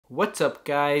What's up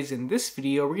guys, in this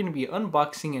video we're going to be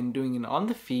unboxing and doing an on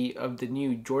the feet of the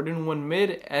new Jordan 1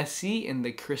 Mid SE in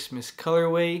the Christmas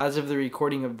colorway. As of the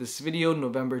recording of this video,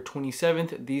 November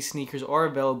 27th, these sneakers are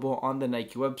available on the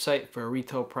Nike website for a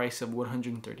retail price of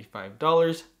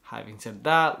 $135. Having said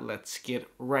that, let's get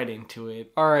right into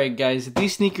it. Alright guys,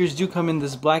 these sneakers do come in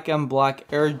this black and black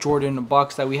Air Jordan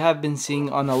box that we have been seeing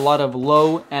on a lot of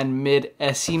low and mid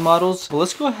SE models. But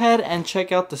let's go ahead and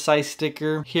check out the size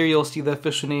sticker. Here you'll see the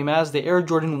official name as the Air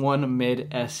Jordan 1 Mid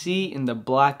SE in the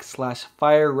black /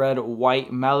 fire red white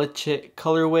malachite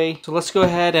colorway. So let's go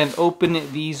ahead and open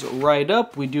these right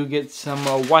up. We do get some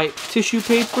white tissue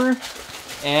paper.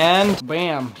 And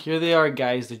bam, here they are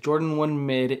guys, the Jordan 1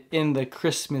 Mid in the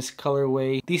Christmas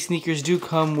colorway. These sneakers do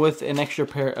come with an extra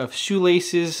pair of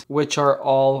shoelaces, which are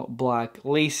all black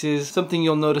laces. Something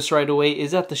you'll notice right away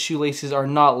is that the shoelaces are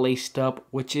not laced up,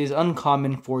 which is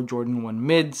uncommon for Jordan 1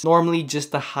 Mids. Normally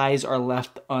just the highs are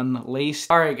left unlaced.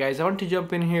 Alright guys, I want to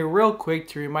jump in here real quick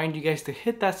to remind you guys to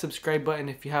hit that subscribe button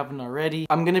if you haven't already.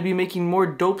 I'm going to be making more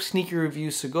dope sneaker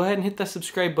reviews, so go ahead and hit that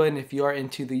subscribe button if you are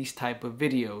into these type of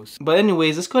videos. But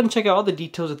anyways, let's go ahead and check out all the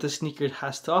details that this sneaker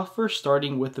has to offer,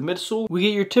 starting with the midsole. We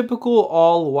get your typical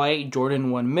all white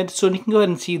Jordan 1 midsole, and you can go ahead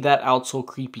and see that outsole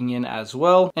creeping in as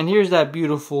well. And here's that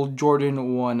beautiful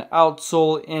Jordan 1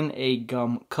 outsole in a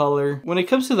gum color. When it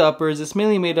comes to the uppers, it's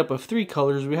mainly made up of 3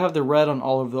 colors. We have the red on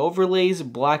all of the overlays,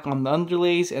 black on the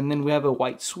underlays, and then we have a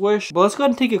white swoosh. But let's go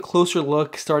ahead and take a closer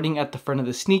look, starting at the front of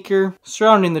the sneaker.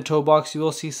 Surrounding the toe box, you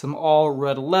will see some all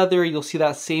red leather. You'll see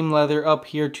that same leather up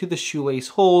here to the shoelace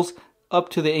holes, up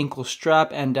to the ankle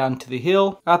strap and down to the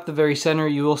heel. At the very center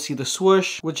you will see the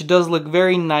swoosh, which does look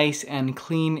very nice and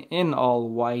clean in all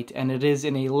white, and it is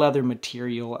in a leather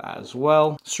material as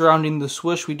well. Surrounding the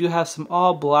swoosh we do have some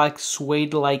all black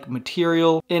suede like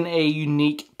material in a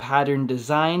unique pattern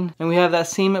design, and we have that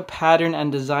same pattern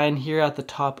and design here at the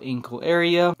top ankle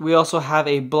area. We also have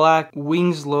a black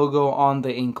Wings logo on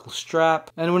the ankle strap,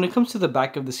 and when it comes to the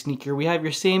back of the sneaker we have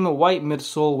your same white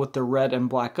midsole with the red and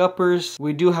black uppers.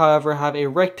 We do however have a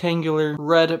rectangular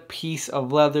red piece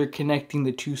of leather connecting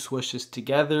the two swooshes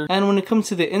together. And when it comes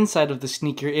to the inside of the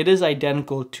sneaker, it is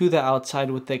identical to the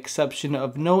outside with the exception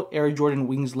of no Air Jordan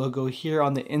Wings logo here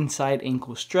on the inside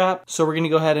ankle strap. So we're going to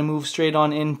go ahead and move straight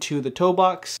on into the toe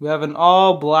box. We have an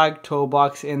all black toe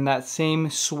box in that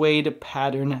same suede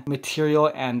pattern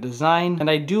material and design. And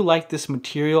I do like this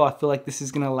material. I feel like this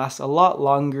is going to last a lot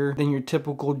longer than your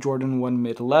typical Jordan 1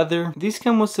 Mid leather. These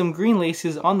come with some green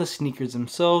laces on the sneakers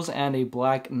themselves and a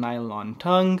black nylon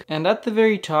tongue. And at the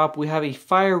very top we have a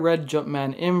fire red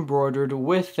Jumpman embroidered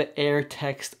with the Air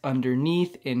text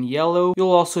underneath in yellow.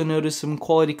 You'll also notice some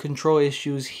quality control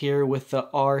issues here with the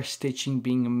R stitching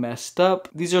being messed up.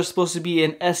 These are supposed to be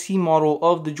an SE model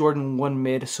of the Jordan 1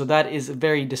 Mid, so that is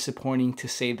very disappointing to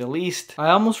say the least.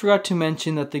 I almost forgot to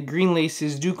mention that the green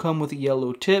laces do come with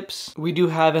yellow tips. We do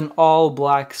have an all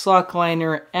black sock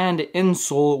liner and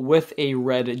insole with a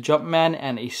red Jumpman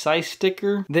and a size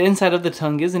sticker. The inside of the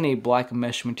tongue is in a black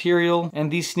mesh material, and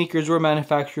these sneakers were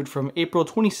manufactured from April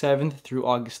 27th through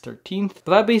August 13th.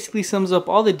 But that basically sums up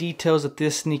all the details that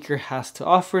this sneaker has to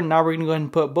offer. Now we're going to go ahead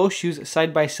and put both shoes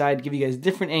side by side, give you guys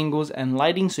different angles and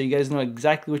lighting so you guys know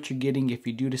exactly what you're getting if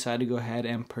you do decide to go ahead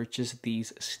and purchase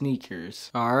these sneakers.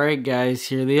 Alright guys,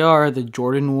 here they are, the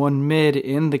Jordan 1 Mid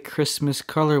in the Christmas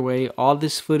colorway. All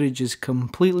this footage is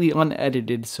completely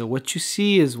unedited, so what you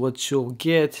see is what you'll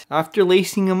get. After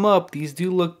lacing them up, these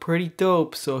do look pretty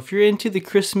dope. So if you're into the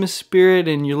Christmas spirit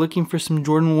and you're looking for some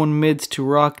Jordan 1 Mids to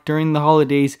rock during the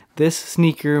holidays, this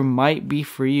sneaker might be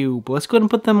for you. But let's go ahead and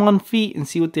put them on feet and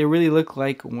see what they really look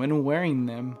like when wearing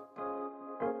them.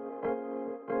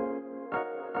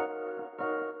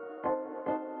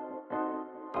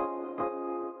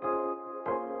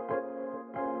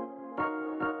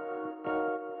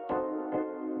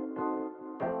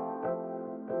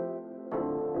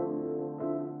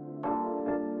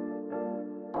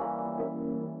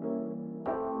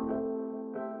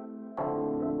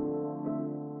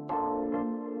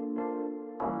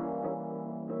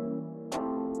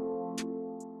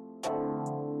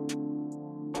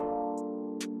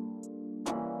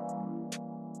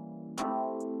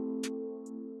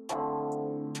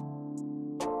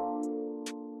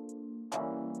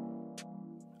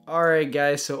 Alright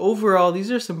guys, so overall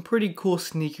these are some pretty cool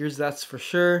sneakers, that's for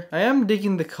sure. I am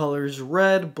digging the colors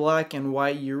red, black, and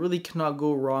white. You really cannot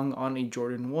go wrong on a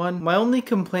Jordan 1. My only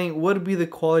complaint would be the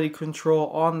quality control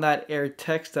on that Air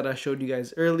text that I showed you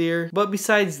guys earlier. But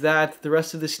besides that, the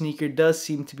rest of the sneaker does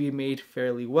seem to be made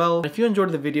fairly well. If you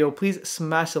enjoyed the video, please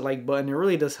smash the like button. It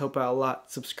really does help out a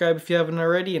lot. Subscribe if you haven't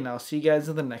already, and I'll see you guys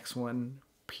in the next one.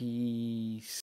 Peace.